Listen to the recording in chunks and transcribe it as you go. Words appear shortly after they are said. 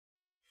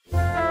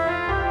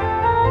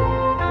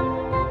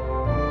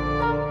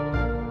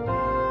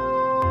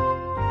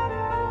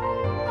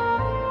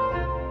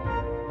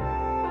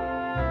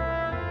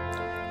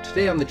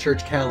Today on the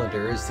church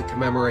calendar is the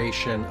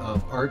commemoration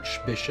of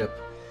Archbishop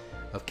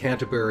of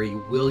Canterbury,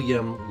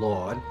 William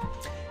Laud.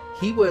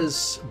 He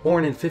was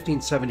born in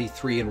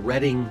 1573 in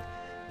Reading,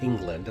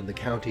 England, in the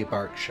county of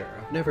Berkshire.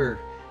 I've never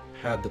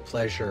had the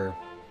pleasure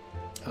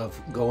of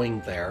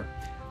going there,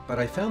 but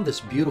I found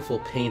this beautiful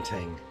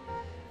painting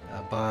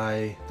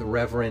by the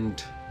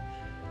Reverend,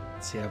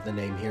 let's see, I have the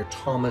name here,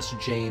 Thomas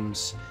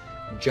James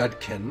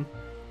Judkin,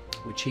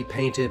 which he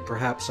painted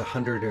perhaps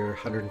 100 or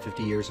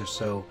 150 years or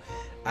so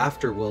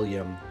after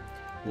William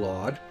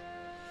Laud.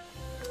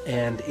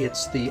 And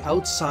it's the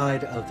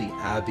outside of the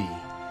Abbey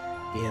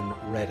in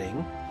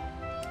Reading.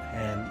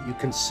 And you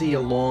can see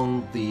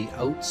along the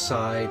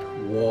outside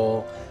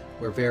wall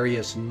where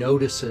various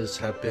notices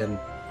have been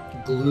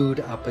glued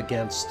up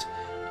against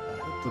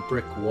the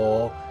brick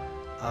wall.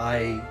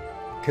 I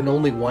can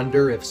only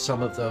wonder if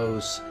some of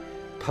those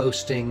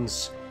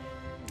postings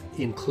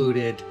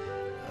included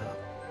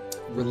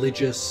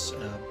religious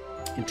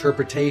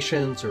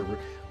interpretations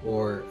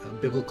or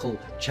biblical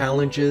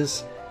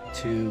challenges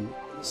to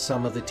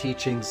some of the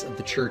teachings of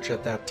the church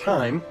at that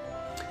time.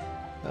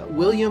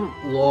 William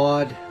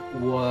Laud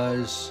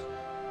was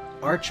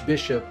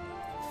Archbishop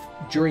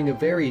during a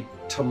very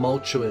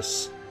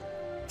tumultuous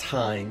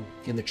time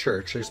in the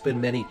church. There's been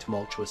many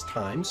tumultuous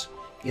times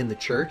in the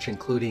church,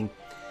 including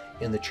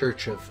in the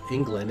Church of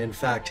England. In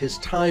fact, his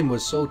time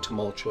was so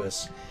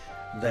tumultuous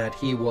that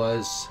he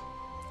was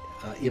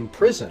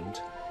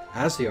imprisoned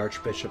as the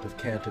Archbishop of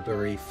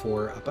Canterbury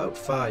for about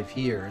 5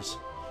 years,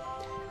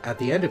 at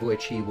the end of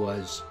which he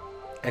was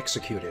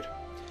executed.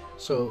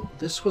 So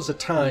this was a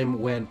time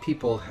when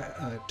people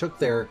took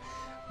their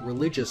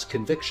religious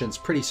convictions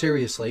pretty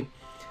seriously,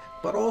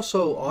 but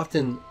also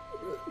often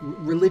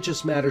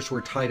religious matters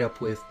were tied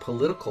up with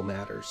political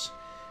matters,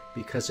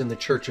 because in the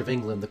Church of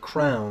England the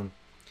crown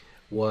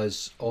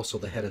was also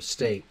the head of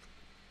state.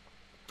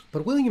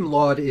 But William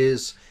Laud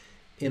is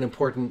an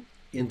important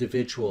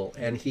individual,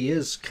 and he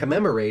is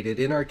commemorated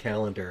in our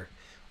calendar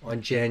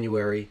on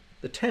January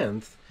the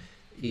 10th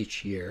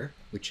each year,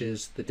 which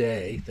is the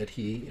day that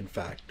he in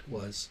fact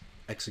was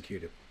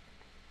executed.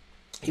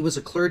 He was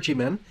a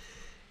clergyman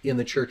in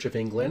the Church of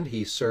England.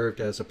 He served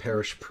as a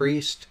parish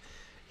priest.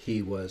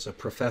 He was a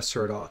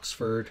professor at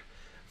Oxford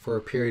for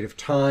a period of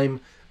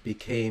time,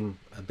 became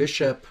a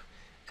bishop,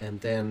 and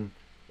then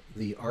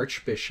the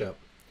Archbishop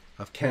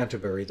of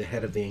Canterbury, the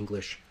head of the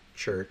English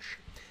Church.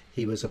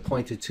 He was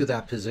appointed to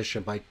that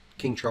position by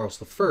King Charles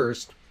I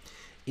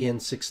in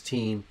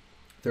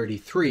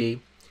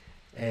 1633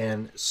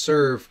 and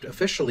served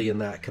officially in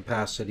that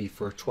capacity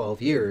for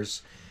 12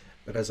 years.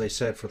 But as I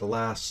said, for the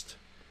last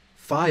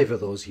 5 of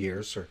those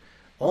years, or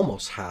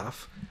almost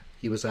half,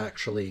 he was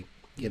actually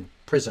in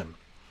prison.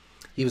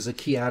 He was a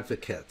key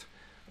advocate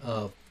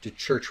of the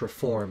church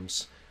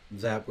reforms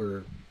that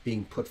were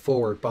being put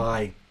forward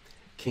by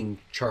King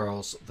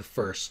Charles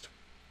I.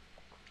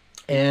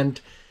 And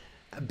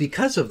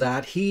because of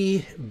that,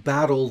 he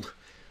battled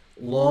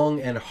long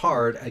and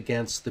hard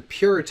against the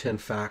Puritan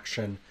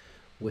faction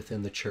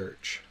within the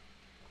church.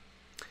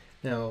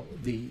 Now,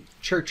 the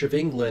Church of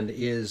England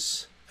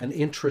is an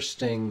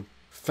interesting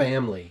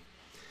family,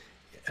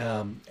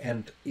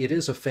 and it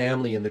is a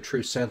family in the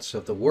true sense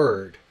of the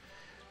word.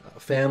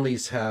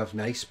 Families have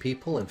nice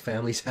people, and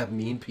families have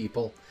mean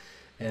people,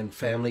 and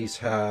families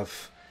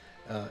have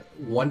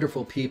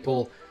wonderful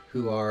people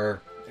who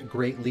are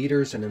great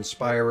leaders and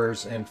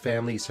inspirers, and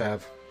families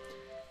have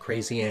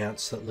crazy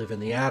aunts that live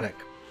in the attic.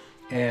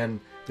 And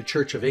the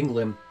Church of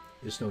England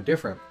is no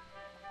different.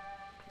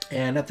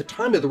 And at the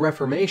time of the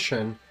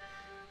Reformation,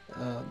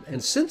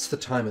 and since the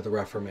time of the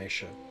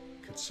Reformation,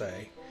 you could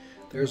say,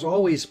 there's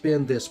always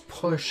been this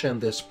push and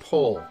this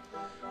pull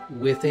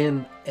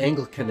within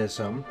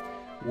Anglicanism,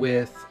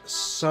 with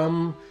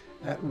some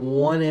at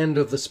one end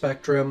of the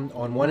spectrum,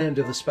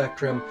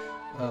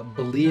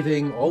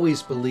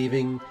 always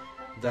believing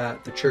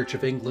that the Church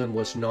of England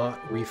was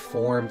not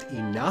reformed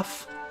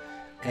enough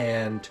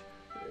and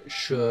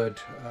should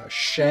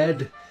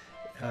shed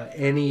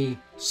any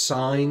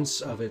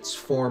signs of its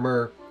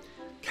former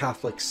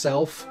Catholic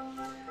self.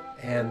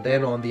 And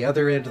then on the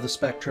other end of the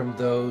spectrum,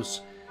 those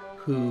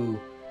who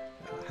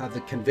have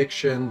the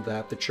conviction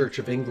that the Church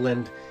of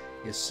England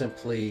is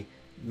simply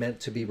meant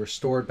to be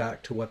restored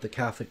back to what the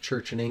Catholic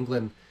Church in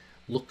England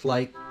looked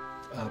like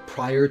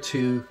prior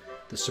to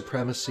the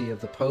supremacy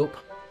of the Pope.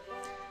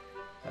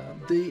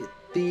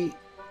 The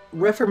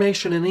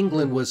Reformation in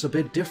England was a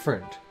bit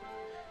different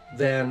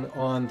than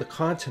on the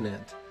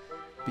continent,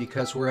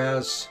 because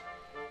whereas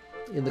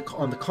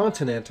on the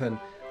continent, and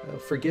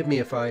forgive me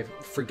if I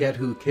forget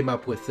who came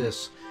up with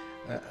this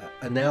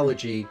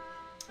analogy,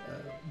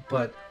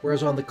 but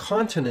whereas on the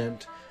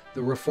continent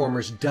the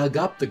reformers dug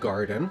up the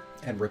garden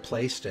and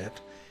replaced it,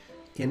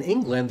 in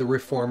England the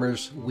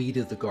reformers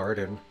weeded the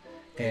garden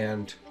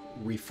and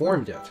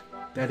reformed it.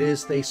 That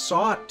is, they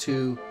sought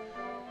to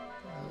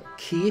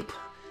keep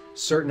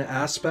certain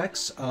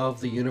aspects of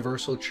the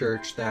universal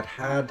church that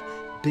had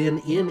been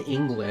in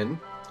England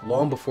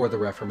long before the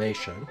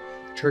Reformation.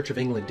 The Church of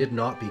England did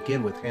not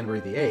begin with Henry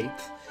VIII.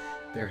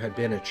 There had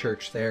been a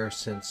church there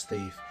since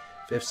the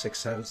 5th,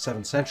 6th,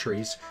 7th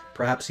centuries,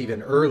 perhaps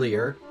even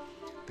earlier,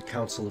 the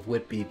Council of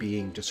Whitby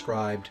being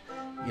described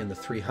in the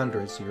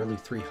 300s, the early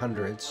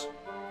 300s.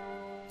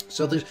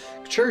 So the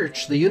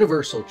church, the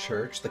universal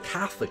church, the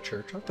Catholic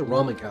Church, not the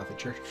Roman Catholic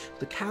Church,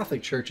 the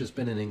Catholic Church has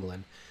been in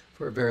England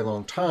for a very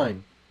long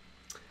time.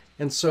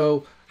 And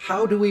so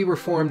how do we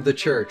reform the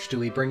church? Do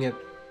we bring it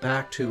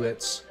back to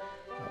its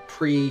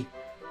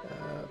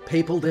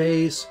pre-papal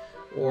days,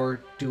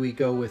 or do we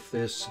go with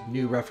this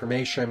new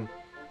Reformation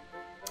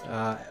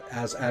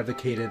as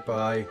advocated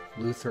by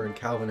Luther and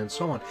Calvin and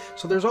so on?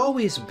 So there's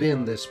always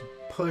been this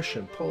push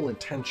and pull and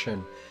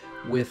tension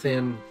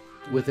within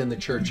the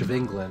Church of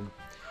England.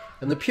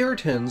 And the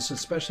Puritans,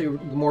 especially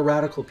the more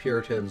radical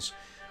Puritans,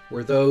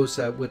 were those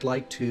that would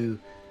like to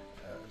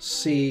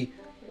see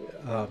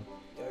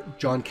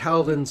John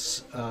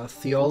Calvin's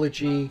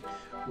theology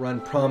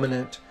run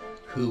prominent,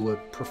 who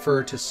would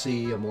prefer to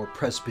see a more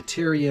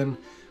Presbyterian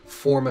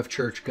form of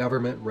church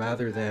government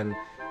rather than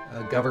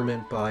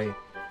government by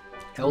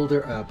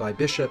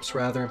bishops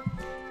rather,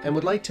 and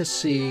would like to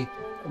see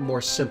a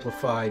more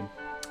simplified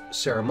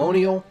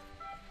ceremonial,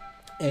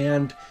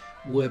 and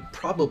would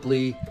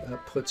probably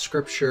put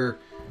Scripture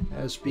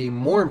as being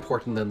more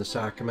important than the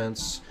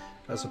sacraments,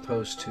 as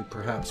opposed to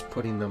perhaps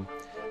putting them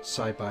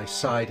side by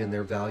side in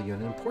their value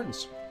and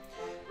importance.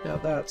 Now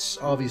that's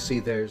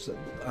obviously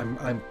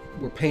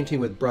we're painting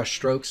with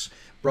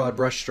broad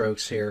brush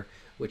strokes here,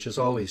 which is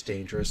always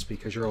dangerous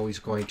because you're always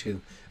going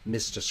to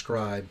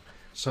misdescribe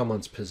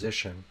someone's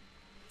position.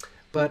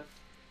 But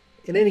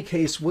in any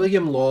case,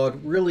 William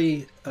Laud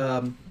really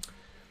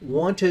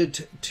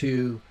wanted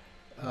to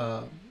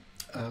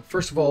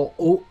first of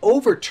all,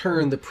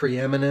 overturn the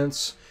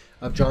preeminence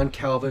of John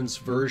Calvin's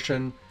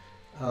version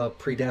of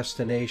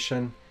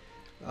predestination.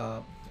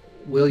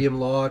 William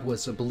Laud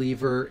was a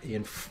believer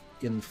in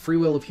free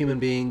will of human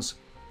beings.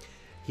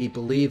 He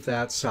believed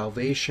that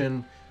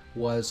salvation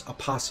was a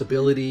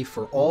possibility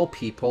for all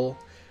people.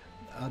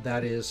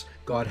 That is,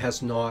 God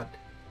has not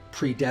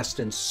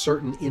predestined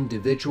certain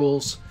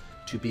individuals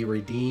to be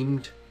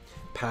redeemed,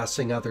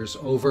 passing others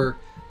over,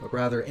 but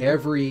rather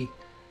every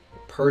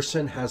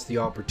person has the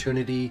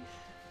opportunity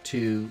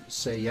to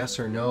say yes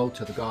or no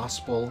to the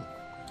gospel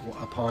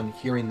upon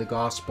hearing the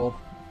gospel.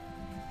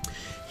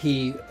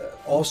 He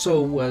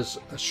also was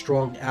a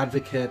strong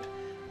advocate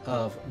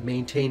of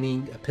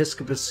maintaining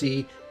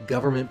episcopacy,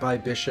 government by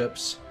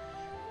bishops,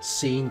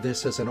 seeing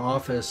this as an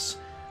office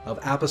of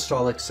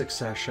apostolic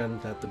succession,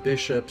 that the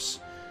bishops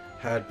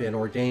had been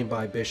ordained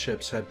by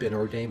bishops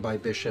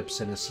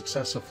in a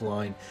successive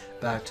line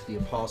back to the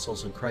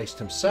apostles and Christ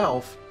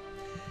himself.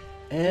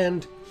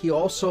 And he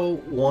also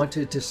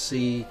wanted to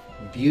see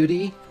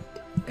beauty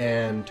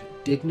and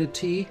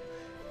dignity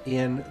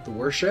in the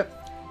worship,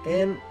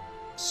 and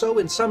so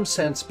in some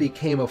sense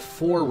became a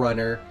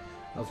forerunner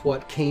of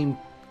what came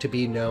to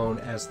be known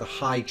as the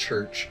High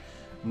Church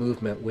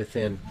movement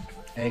within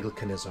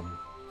Anglicanism.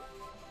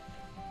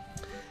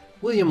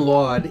 William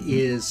Laud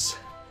is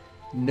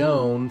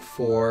known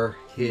for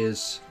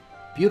his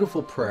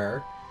beautiful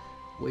prayer,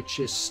 which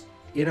is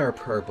in our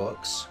prayer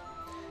books.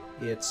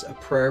 It's a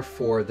prayer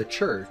for the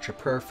church, a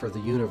prayer for the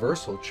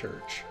universal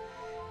church,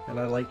 and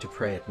I'd like to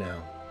pray it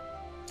now.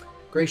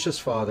 Gracious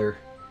Father,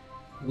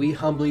 we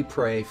humbly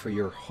pray for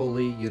your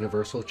holy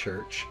universal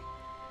church.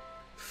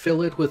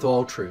 Fill it with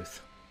all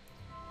truth,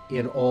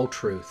 in all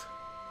truth,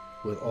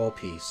 with all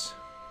peace.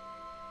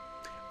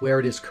 Where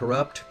it is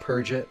corrupt,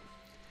 purge it.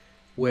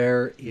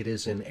 Where it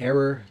is in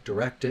error,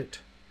 direct it.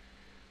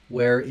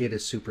 Where it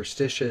is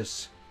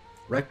superstitious,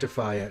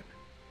 rectify it.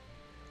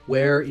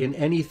 Where in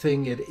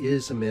anything it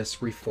is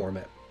amiss, reform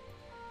it.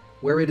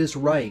 Where it is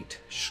right,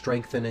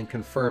 strengthen and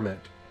confirm it.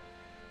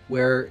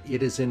 Where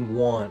it is in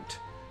want,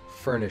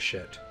 furnish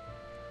it.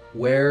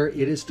 Where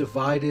it is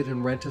divided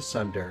and rent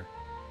asunder,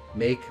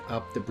 make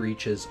up the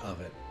breaches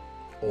of it,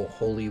 O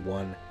Holy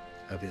One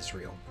of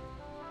Israel.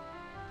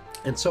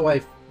 And so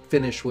I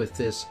finish with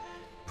this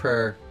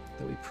prayer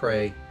that we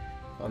pray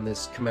on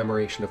this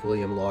commemoration of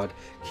William Laud.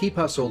 Keep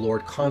us, O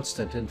Lord,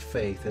 constant in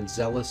faith and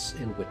zealous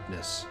in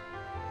witness,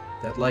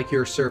 that like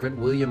your servant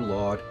William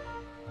Laud,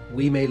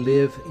 we may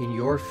live in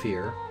your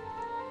fear,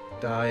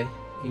 die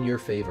in your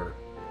favor,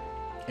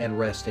 and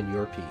rest in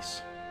your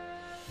peace.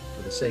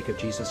 For the sake of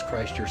Jesus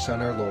Christ, your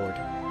Son, our Lord,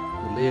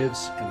 who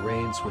lives and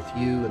reigns with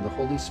you in the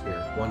Holy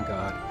Spirit, one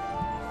God,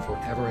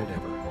 forever and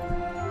ever.